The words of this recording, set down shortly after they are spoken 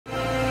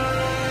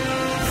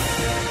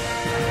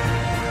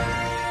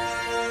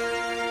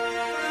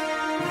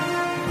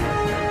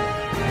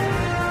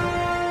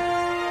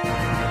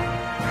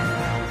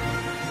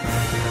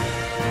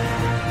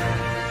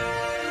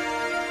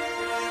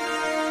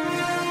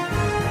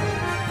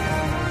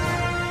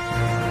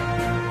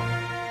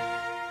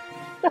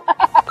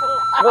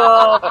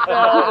Oh,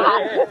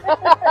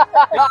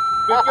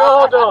 good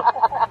order.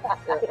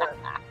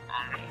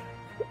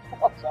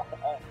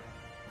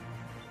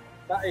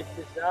 That is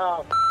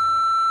bizarre.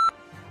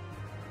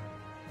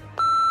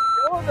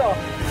 Order.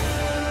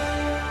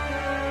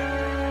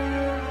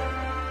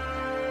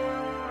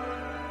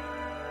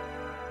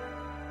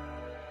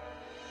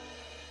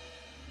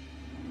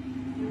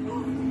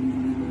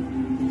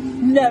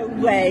 No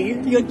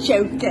way, you're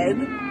joking.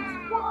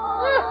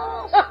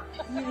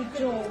 You're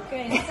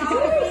joking.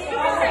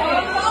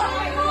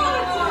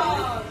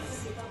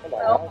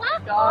 Oh my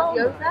God,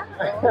 you're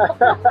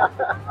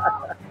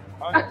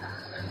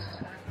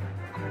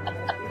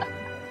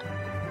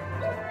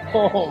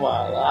Oh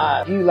my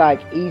life. If you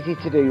like easy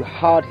to do,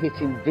 hard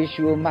hitting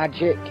visual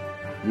magic,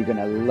 you're going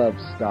to love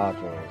Star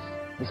Draws.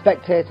 The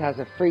spectator has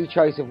a free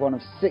choice of one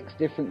of 6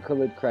 different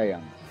coloured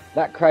crayons.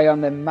 That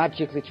crayon then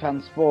magically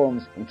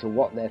transforms into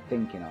what they're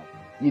thinking of.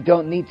 You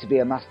don't need to be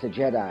a master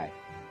Jedi,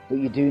 but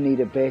you do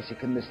need a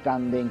basic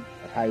understanding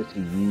of how to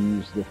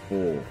use the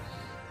Force.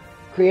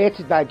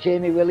 Created by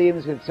Jamie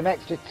Williams with some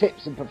extra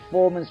tips and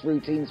performance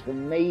routines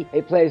from me,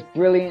 it plays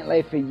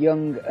brilliantly for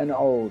young and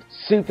old.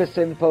 Super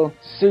simple,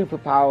 super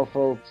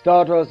powerful.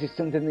 Star Draws is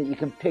something that you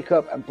can pick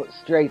up and put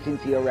straight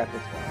into your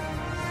repertoire.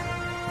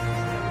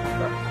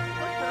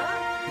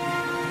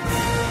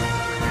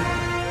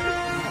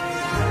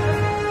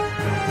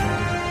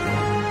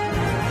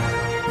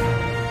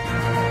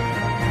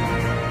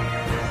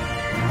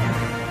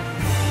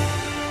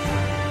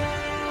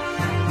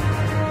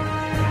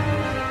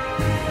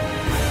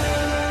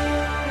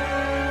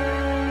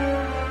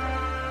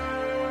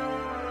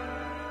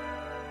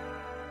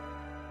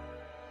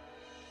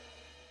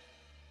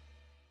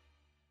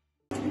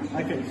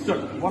 Okay, so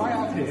what I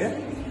have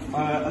here,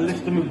 a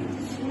list of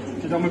movements.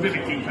 Because I'm a bit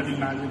of a geek, I do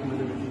magic, I'm a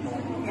bit of a geek.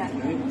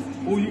 Okay?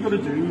 All you got to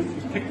do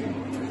is pick them.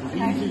 As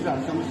easy as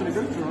that. So I'm just going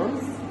to go through them,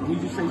 and you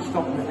just say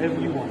stop wherever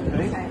you want,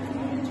 okay?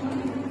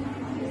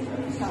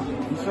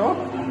 You sure?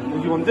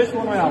 If you want this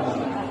one, I have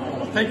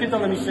one. Take it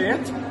down, let me see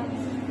it.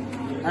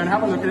 And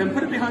have a look at it, and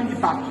put it behind your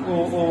back,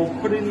 or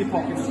put it in your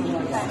pocket, or something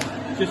like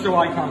that. Just so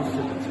I can't see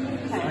it.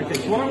 Okay,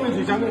 so what I'm going to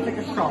do is I'm going to take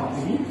a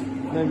Sharpie,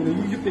 and I'm going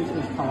to use your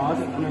business card,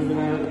 and I'm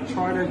going to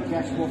try to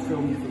guess what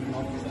film you think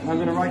of, and I'm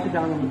going to write it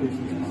down on the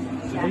business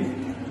card, okay?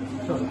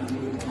 So,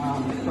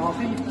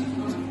 Sharpie.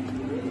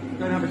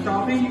 Don't have a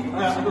Sharpie?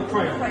 I've got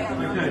crayon.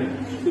 Okay.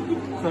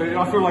 So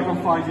I feel like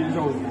I'm 5 years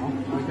old now,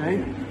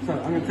 okay? So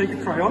I'm going to take a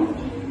crayon, and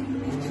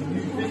I'm going to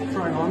use this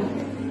crayon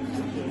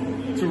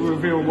to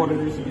reveal what it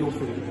is that you're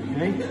thinking,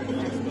 okay?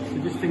 So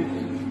just think,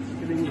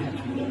 get it in your head.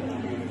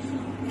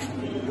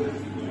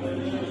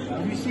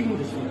 Have you seen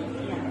this one?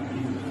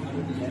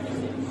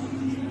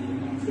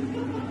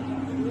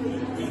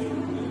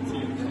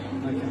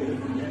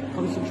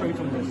 Concentrate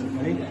on this,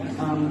 okay?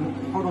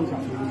 Hold on to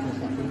that for a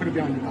second. Put it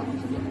behind your back.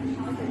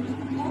 Okay.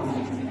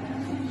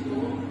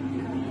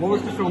 What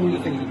was the film you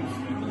were thinking of?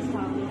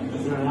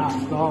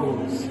 Star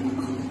Wars.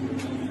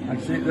 I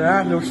see it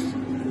there. No?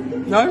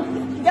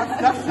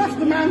 That's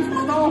the man from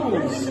Star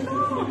Wars.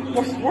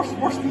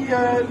 What's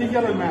the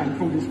yellow man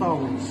called in Star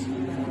Wars?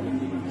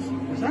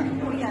 What's that?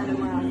 What yellow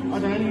man? I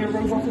don't know, a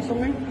robot or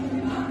something?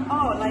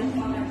 Oh, like,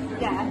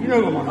 yeah. You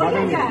know the one, right?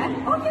 Oh,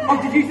 yeah. Oh, yeah. Oh,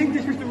 did you think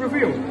this was the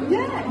reveal?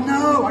 Yeah.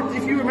 No,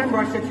 if you remember,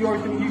 I said to you I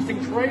was going to use the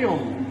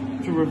crayon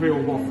to reveal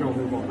what film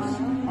it was.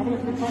 Have a look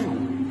at the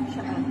crayon.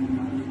 Shut up.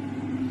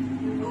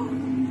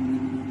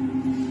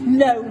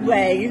 No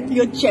way,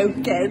 you're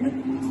joking.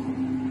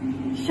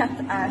 Shut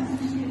up.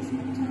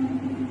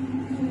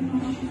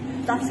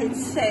 That's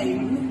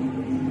insane.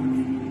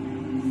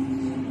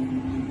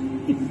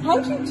 How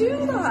do you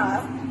do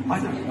that? I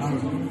don't know.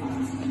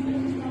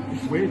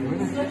 It's weird,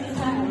 isn't it?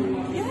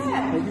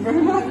 Yeah. Thank you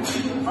very much.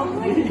 Oh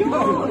my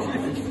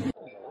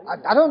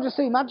God. I don't just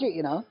see magic,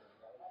 you know.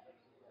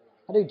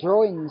 I do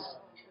drawings.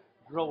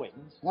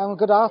 Drawings? I'm a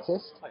good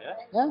artist. Oh yeah?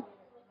 Yeah?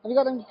 Have you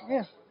got them?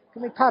 Here,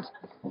 give me a pad.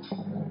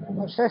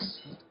 Watch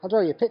this. I'll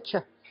draw you a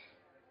picture.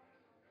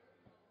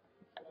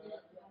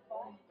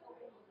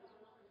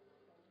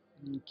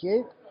 Thank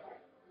you.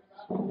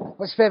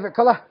 What's your favourite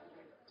colour?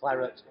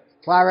 Claret.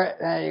 Claret.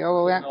 There you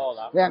go. Well, All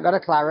that. we ain't got a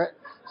claret.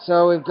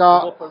 So we've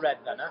got... Go for red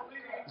then, huh?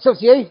 It's up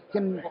to you.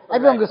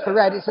 Everyone red. goes for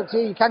red. It's up to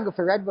you. You can go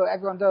for red, but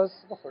everyone does.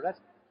 Go for red.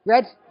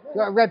 Red? You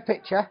got a red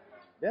picture?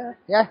 Yeah.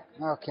 Yeah?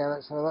 Okay,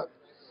 let's have a look.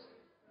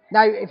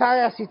 Now, if I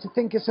asked you to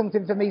think of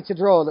something for me to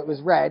draw that was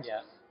red,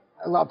 Yeah.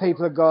 a lot of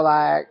people would go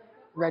like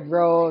red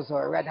rose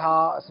or a red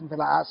heart or something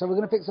like that. So we're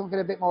going to pick something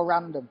a bit more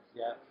random.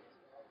 Yeah.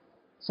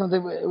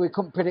 Something we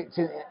couldn't predict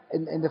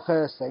in the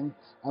first thing.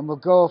 And we'll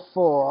go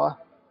for...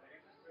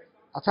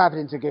 I'll type it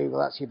into Google.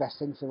 That's your best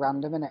thing for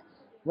random, isn't it?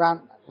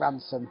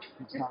 Ransom.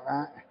 That's not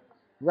right.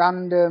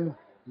 Random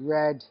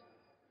red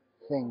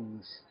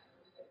things.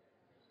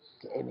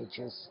 Get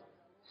images.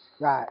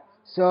 Right.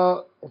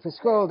 So if we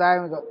scroll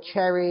down, we've got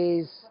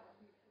cherries,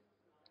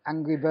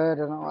 Angry Bird,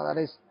 I don't know what that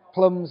is,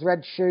 plums,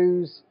 red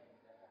shoes,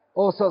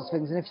 all sorts of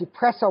things. And if you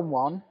press on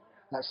one,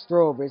 That's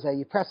strawberries. There,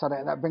 you press on it,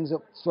 and that brings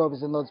up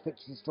strawberries and loads of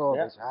pictures of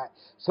strawberries, right?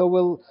 So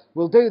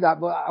we'll do that,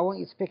 but I want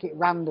you to pick it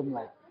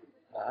randomly.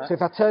 So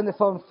if I turn the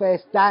phone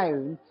face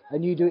down,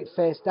 and you do it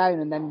face down,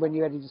 and then when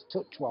you're ready, just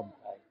touch one.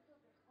 Right.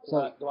 So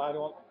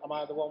Am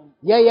I the one?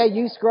 yeah,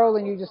 you scroll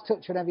and you just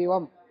touch whenever you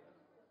want.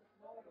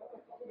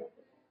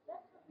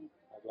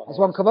 Has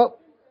one come up?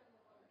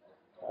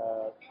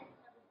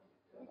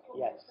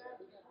 Yes.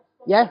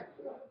 Yeah?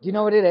 Do you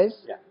know what it is?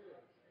 Yeah.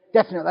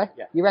 Definitely?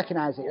 Yeah. You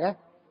recognise it, yeah?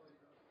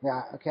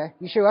 Right, okay.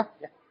 You sure?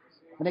 Yeah.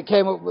 And it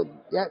came up with,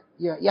 yeah?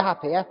 You're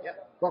happy, yeah? Yeah.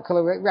 What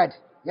colour? Red?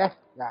 Yeah?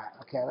 Right,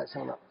 okay, let's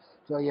have a look.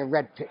 Draw your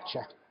red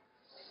picture.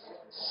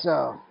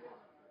 So,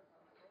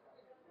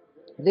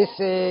 this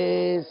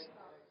is,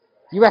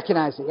 you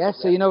recognise it, yeah?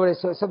 So you know what it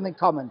is, so it's something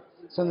common,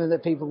 something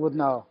that people would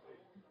know.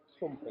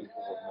 Some people would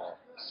know.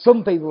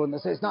 Some people wouldn't know,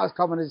 so it's not as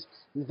common as,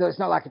 it's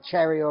not like a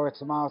cherry or a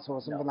tomato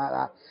or something like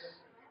that.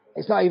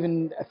 It's not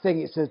even a thing,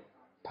 it's a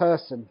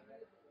person.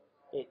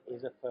 It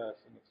is a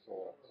person of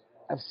sorts.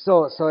 Of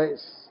sorts, so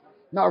it's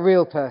not a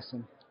real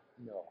person.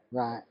 No.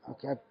 Right,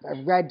 okay.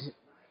 A red,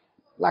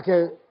 like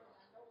a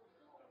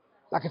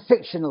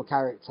fictional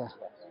character,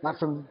 like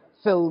from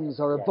films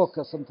or a book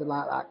or something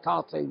like that,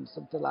 cartoon,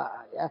 something like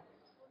that, yeah?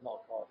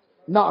 Not a cartoon.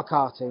 Not a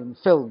cartoon,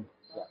 film.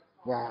 Yeah.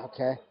 Right,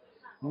 okay.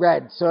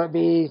 Red, so it'd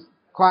be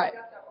quite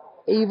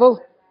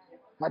evil,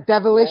 like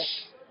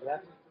devilish. Yeah.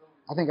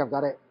 I think I've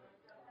got it.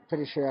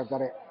 Pretty sure I've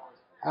got it.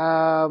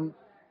 I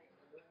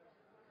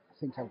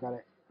think I've got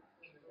it.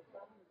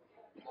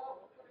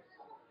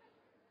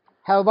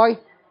 Hellboy?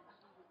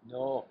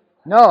 No.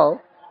 No.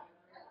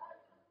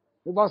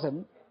 It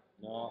wasn't.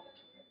 No.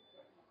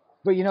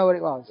 But you know what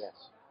it was? Yes.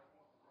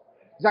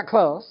 Is that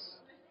close?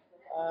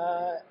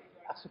 I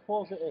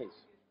suppose it is.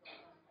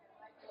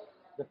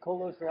 The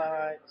colours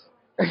right.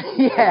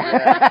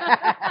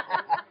 Yeah.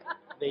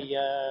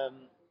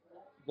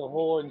 The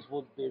horns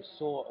would be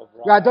sort of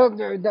right.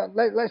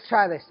 Right, let's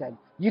try this then.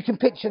 You can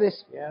picture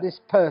this this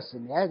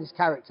person, yeah, this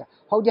character.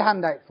 Hold your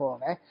hand out for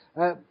me.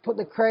 Put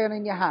the crayon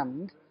in your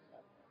hand.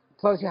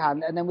 Close your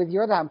hand, and then with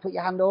your other hand, put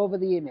your hand over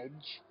the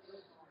image,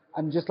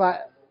 and just like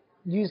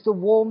use the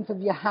warmth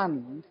of your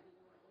hand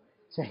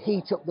to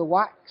heat up the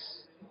wax.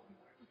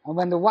 And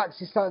when the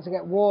wax is starting to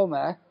get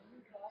warmer,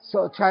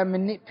 sort of try and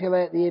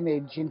manipulate the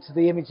image into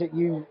the image that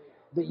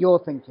you're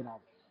thinking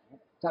of.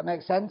 Does that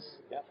make sense?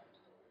 Yeah.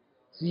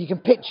 So you can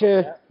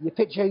picture your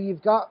picture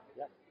you've got,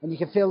 and you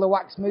can feel the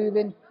wax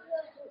moving.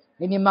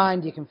 In your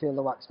mind, you can feel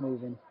the wax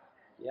moving.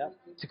 Yeah.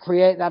 To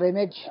create that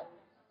image.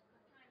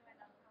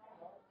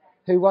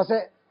 Who was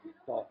it?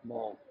 Darth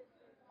Maul.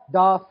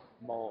 Darth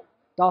Maul.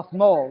 Darth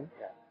Maul.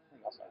 Yeah. I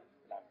think that's how you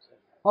pronounce it.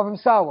 Oh, from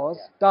Star Wars?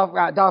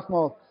 Yeah. Darth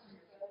Maul.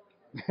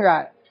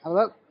 Right, have a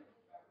look.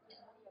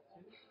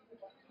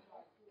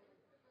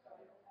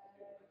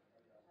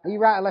 Are you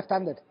right or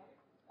left-handed?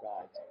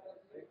 Right.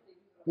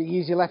 But you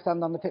use your left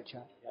hand on the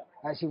picture?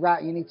 Yeah. Actually,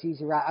 right, you need to use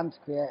your right hand to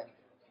create it.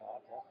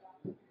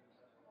 Okay.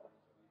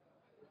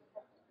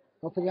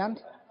 Open your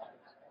hand.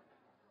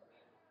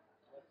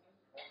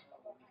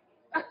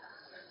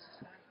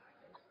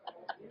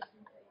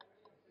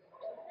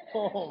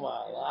 Oh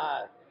my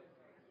life.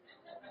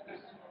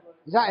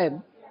 Is that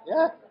him?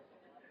 Yeah.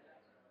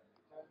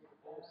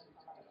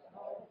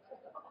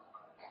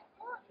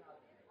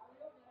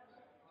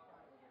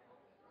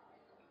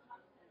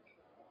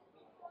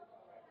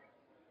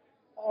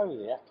 Oh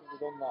yeah, have we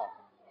done that?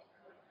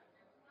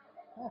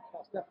 Yeah,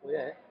 that's definitely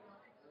it.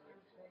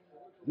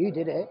 You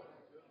did it.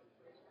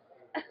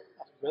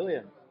 That's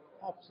brilliant.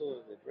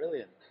 Absolutely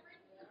brilliant.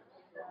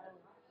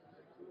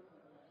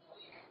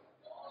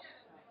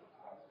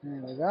 There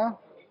we go.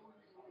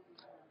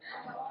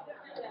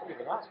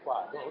 Even that's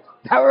quite good.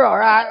 That were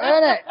alright,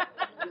 weren't it?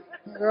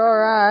 We're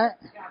alright.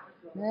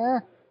 Yeah.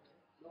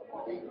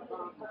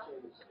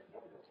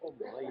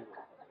 Unbelievable.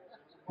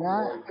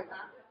 Right.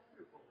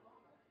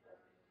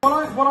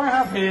 What I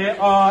have here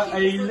are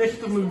a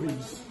list of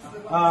movies.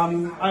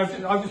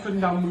 I've just written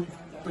down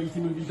 30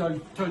 movies. I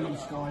turned on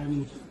Sky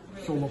and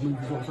saw what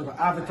movies are. So I've got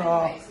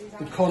Avatar,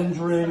 The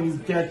Conjuring,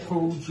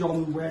 Deadpool,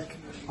 John Wick,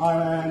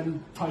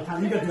 and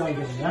Titanic. You get the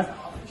idea, yeah?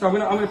 So I'm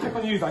gonna click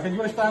on you, Zach. Do you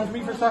want to stand with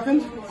me for a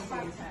second?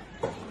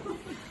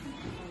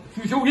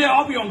 Oh yeah,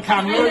 I'll be on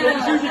camera.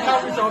 As soon as your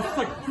camera's off, it's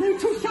like, no,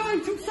 too shy.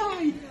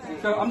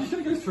 So I'm just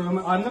going to go through them.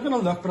 I'm not going to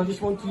look, but I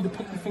just want you to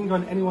put your finger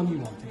on anyone you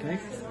want, okay?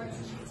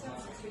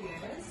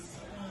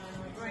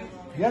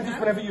 Yeah, just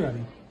whenever you're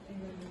ready.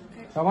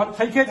 So I want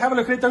take it, have a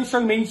look at it. Don't show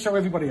me, show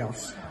everybody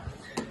else.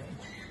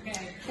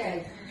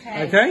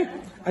 Okay?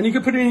 And you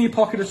can put it in your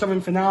pocket or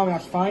something for now, and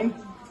that's fine.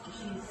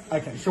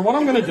 Okay, so what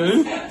I'm going to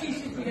do...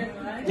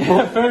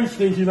 Yeah, very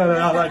sneaky,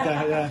 I like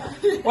that, yeah.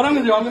 What I'm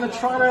going to do, I'm going to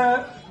try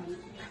to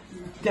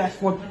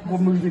guess what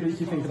movie that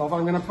you're thinking of.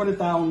 I'm going to put it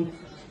down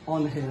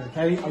on here,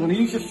 okay? I'm going to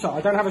use I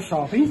don't have a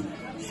Sharpie,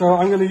 so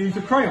I'm going to use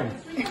a crayon.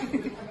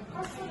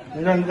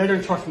 They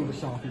don't trust me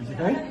with Sharpies,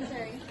 okay?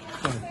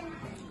 So,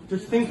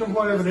 just think of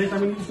whatever it is. I'm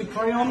going to use the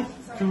crayon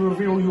to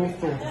reveal your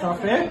thoughts. Is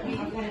that fair?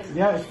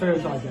 Yeah, it's fair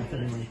as I get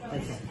anyway.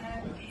 Okay.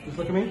 Just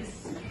look at me.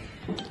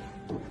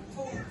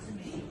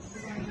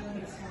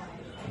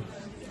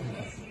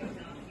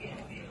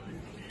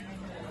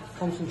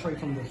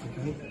 concentrate on this,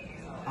 okay?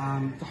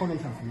 So hold on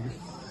tight for me, just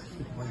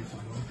stick it by your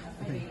side,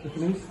 right? Okay,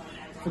 listen in.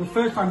 For the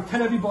first time,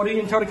 tell everybody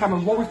and tell the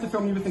camera, what was the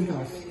film you were thinking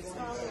of?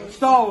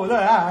 Star Wars,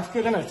 that's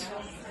good, isn't it?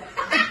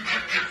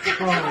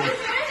 Oh.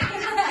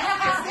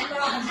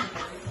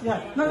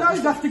 Yeah, no,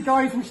 that's the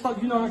guys we start,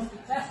 you know,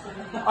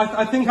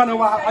 I think I know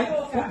what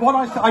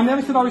I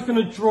never said I was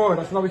going to draw it,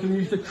 I said I was going to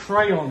use the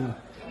crayon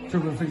to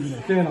reveal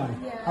it, didn't I?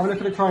 Yeah. Have a look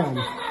at the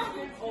crayons.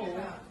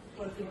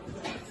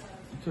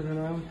 Turn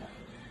around.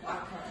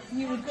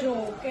 You were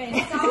joking.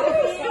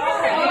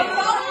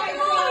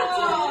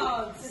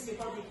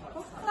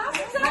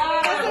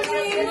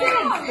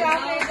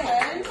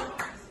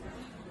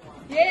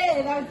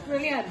 Yeah, that was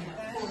brilliant.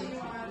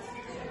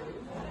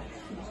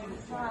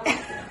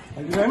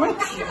 Thank you very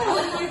much.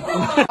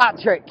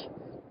 Patrick,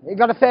 you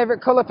got a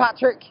favourite colour,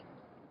 Patrick?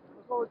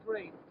 Let's go with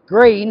green.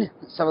 Green.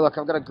 Let's have a look.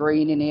 I've got a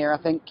green in here, I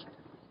think.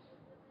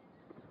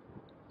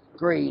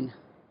 Green.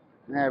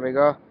 There we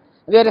go.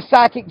 Have you had a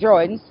psychic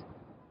drawings?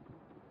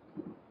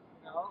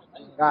 No.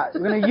 Right,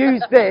 we're going to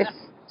use this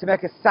to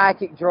make a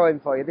psychic drawing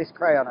for you, this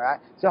crayon,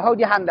 alright? So hold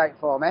your hand out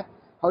for me.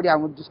 Hold your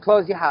hand. We'll just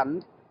close your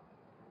hand.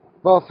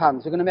 Both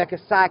hands. We're going to make a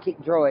psychic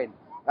drawing.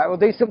 Right, we'll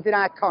do something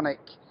iconic.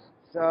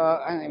 So,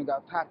 I think we've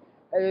got a pad.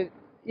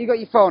 You got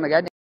your phone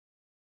again?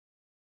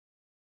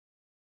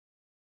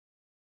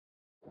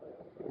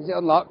 Is it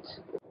unlocked?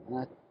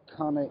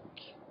 Iconic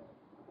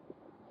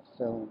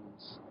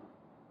films.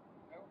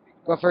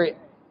 Go for it.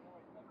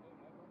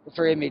 Go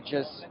for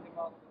images.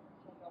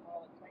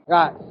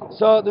 Right,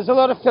 so there's a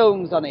lot of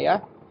films on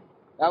here.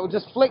 I will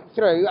just flick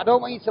through. I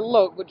don't want you to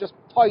look, but just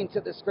point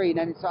at the screen.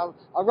 And it's I'll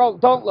roll.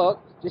 Don't look.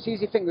 Just use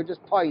your finger.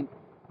 Just point.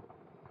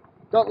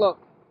 Don't look.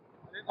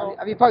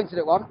 Have you pointed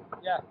at one?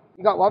 Yeah.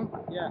 You got one?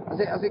 Yeah.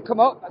 Has it come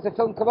up? Has the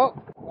film come up?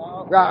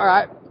 No. Right. All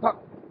right.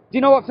 Do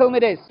you know what film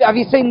it is? Have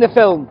you seen the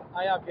film?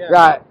 I have, yeah.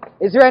 Right.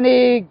 Is there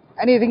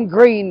anything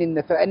green in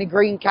the film? Any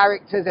green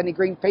characters? Any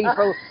green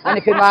people?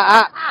 Anything like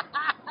that?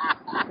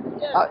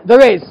 Yeah.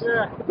 There is?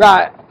 Yeah.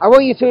 Right. I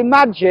want you to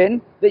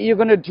imagine that you're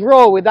going to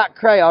draw with that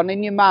crayon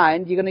in your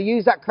mind. You're going to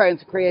use that crayon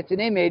to create an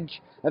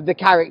image of the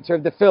character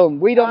of the film.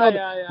 We don't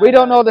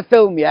know the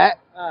film yet.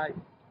 Aye.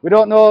 We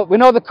don't know. We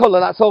know the colour.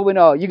 That's all we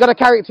know. You got a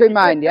character in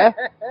mind, yeah?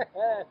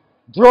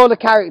 Draw the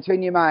character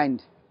in your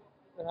mind.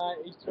 Right,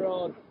 he's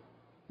drawn.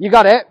 You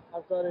got it?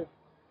 I've got it.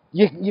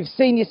 You've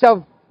seen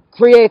yourself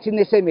creating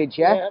this image,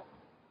 yeah?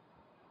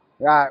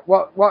 Yeah.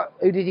 Right.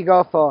 Who did you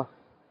go for?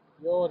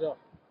 Yoda.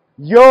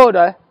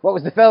 Yoda? What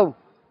was the film?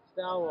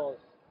 Star Wars.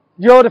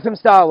 Yoda from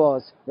Star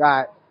Wars.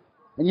 Right.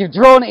 And you've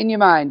drawn it in your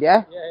mind,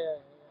 yeah? Yeah.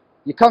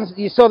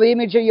 You saw the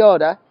image of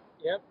Yoda?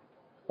 Yep.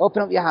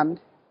 Open up your hand.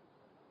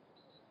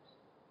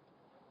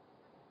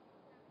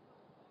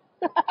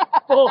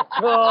 Fuck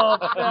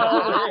off!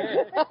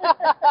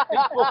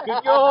 It's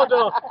fucking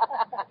Yoda!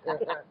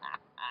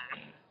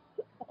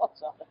 What's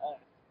that?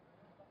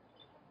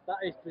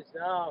 That is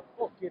bizarre.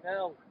 Fucking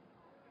hell.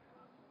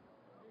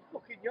 It's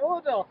fucking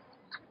Yoda!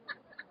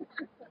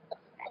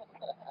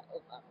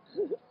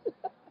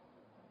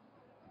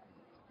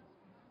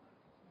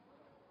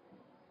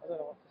 I don't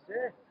know what to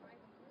say.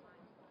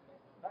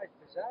 That is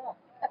bizarre.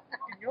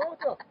 Fucking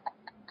Yoda!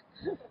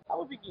 I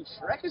was thinking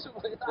Shrek or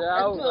something like that. Yeah,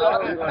 I was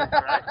going Shrek.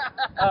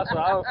 That's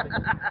what I was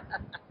thinking.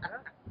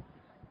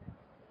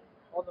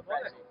 On the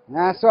body.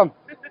 Nice one.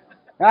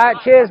 Right,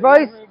 cheers,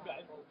 boys.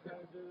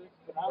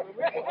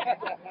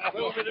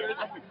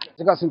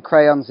 We've got some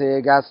crayons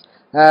here, guys.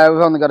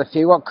 We've only got a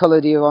few. What colour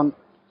do you want?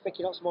 Pick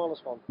your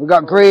smallest one. We've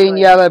got green,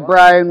 yellow,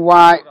 brown,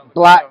 white,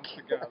 black.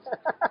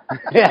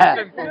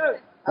 Yeah.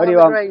 What do you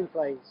want? The green,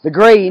 please. The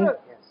green? Yes.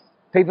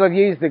 People have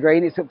used the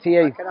green. It's up to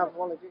you. I can have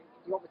one of you.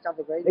 Do you want me to have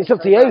the green? It's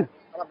up to you.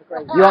 I'll have the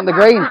green. You want the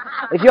green?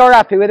 If you're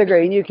happy with the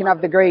green, you can have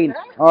the green.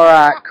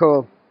 Alright,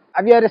 cool.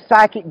 Have you heard of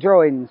psychic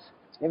drawings?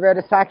 You ever heard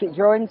of psychic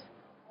drawings?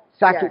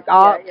 Psychic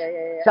art?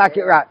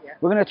 Psychic, right. Yeah.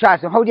 We're going to try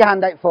some. Hold your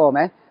hand out for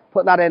me.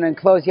 Put that in and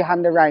close your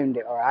hand around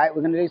it, alright?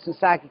 We're going to do some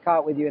psychic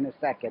art with you in a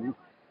second.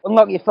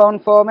 Unlock your phone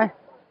for me.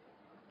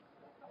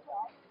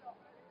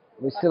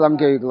 We're still on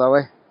Google, are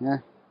we?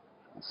 Yeah?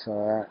 That's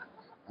alright.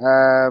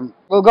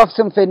 We'll go for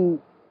something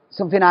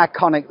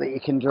iconic that you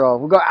can draw.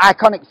 We've got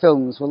iconic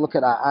films. We'll look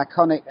at that.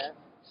 Iconic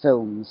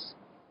films.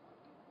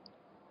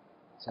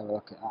 Let's have a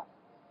look at that.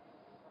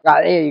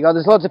 Right, here you go.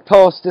 There's loads of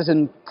posters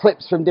and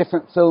clips from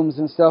different films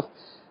and stuff.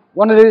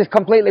 Want to do this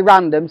completely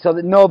random so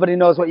that nobody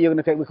knows what you're going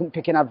to pick. We couldn't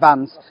pick in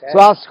advance. Okay. So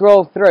I'll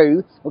scroll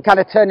through. We'll kind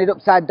of turn it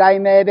upside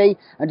down maybe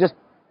and just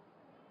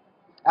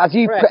as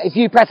you if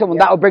you press on one,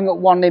 that'll bring up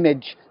one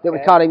image that we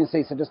can't even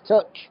see. So just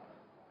touch.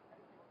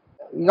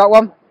 You got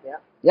one? Yeah.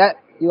 Yeah.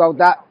 You hold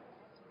that.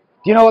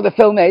 Do you know what the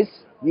film is?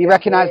 You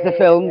recognise the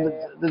film?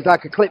 There's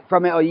like a clip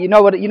from it, or you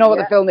know what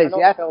the film is,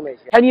 yeah? The film is,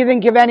 yeah? Can you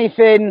think of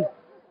anything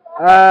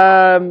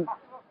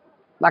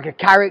like a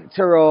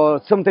character or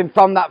something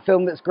from that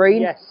film that's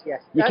green? Yes.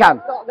 You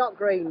can? Not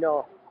green,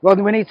 no. Well,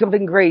 we need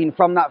something green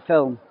from that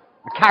film.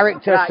 A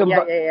character, right,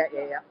 somebody.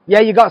 Yeah. Yeah,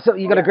 you got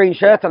a green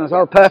shirt on as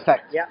well.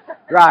 Perfect. Yeah.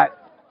 Right.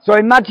 So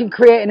imagine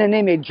creating an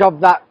image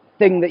of that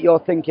thing that you're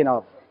thinking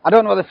of. I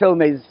don't know what the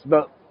film is,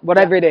 but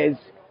whatever it is.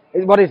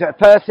 What is it? A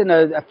person,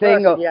 a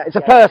thing? Person, yeah, it's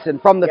a person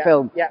from the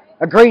film. Yeah.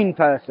 A green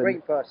person.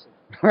 Green person.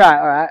 Right,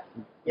 all right.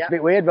 Yeah. It's a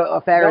bit weird,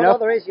 but fair No, enough.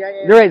 there is,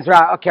 yeah. There is,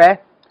 right, okay.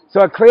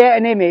 So create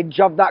an image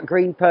of that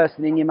green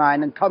person in your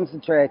mind and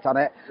concentrate on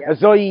it as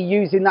though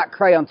you're using that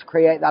crayon to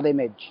create that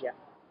image. Yeah.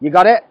 You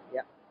got it?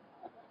 Yeah.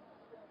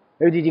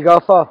 Who did you go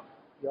for?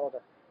 Yoda.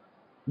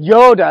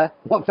 Yoda?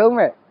 What film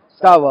is it?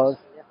 Star Wars.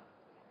 Yeah.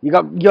 You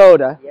got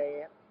Yoda,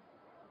 Yeah.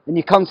 and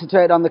you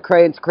concentrate on the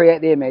crayon to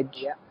create the image.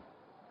 Yeah.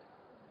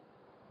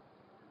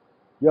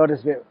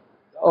 Yoda's a bit...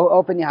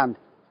 open your hand.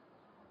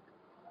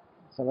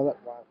 Let's have a look.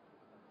 Wow.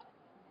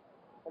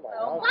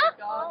 Oh my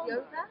God,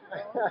 Yoda.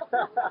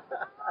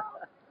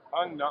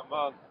 Hang that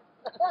man.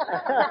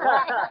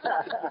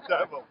 The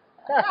devil.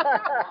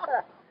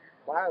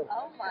 Wow.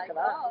 Oh my Look at that.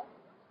 God.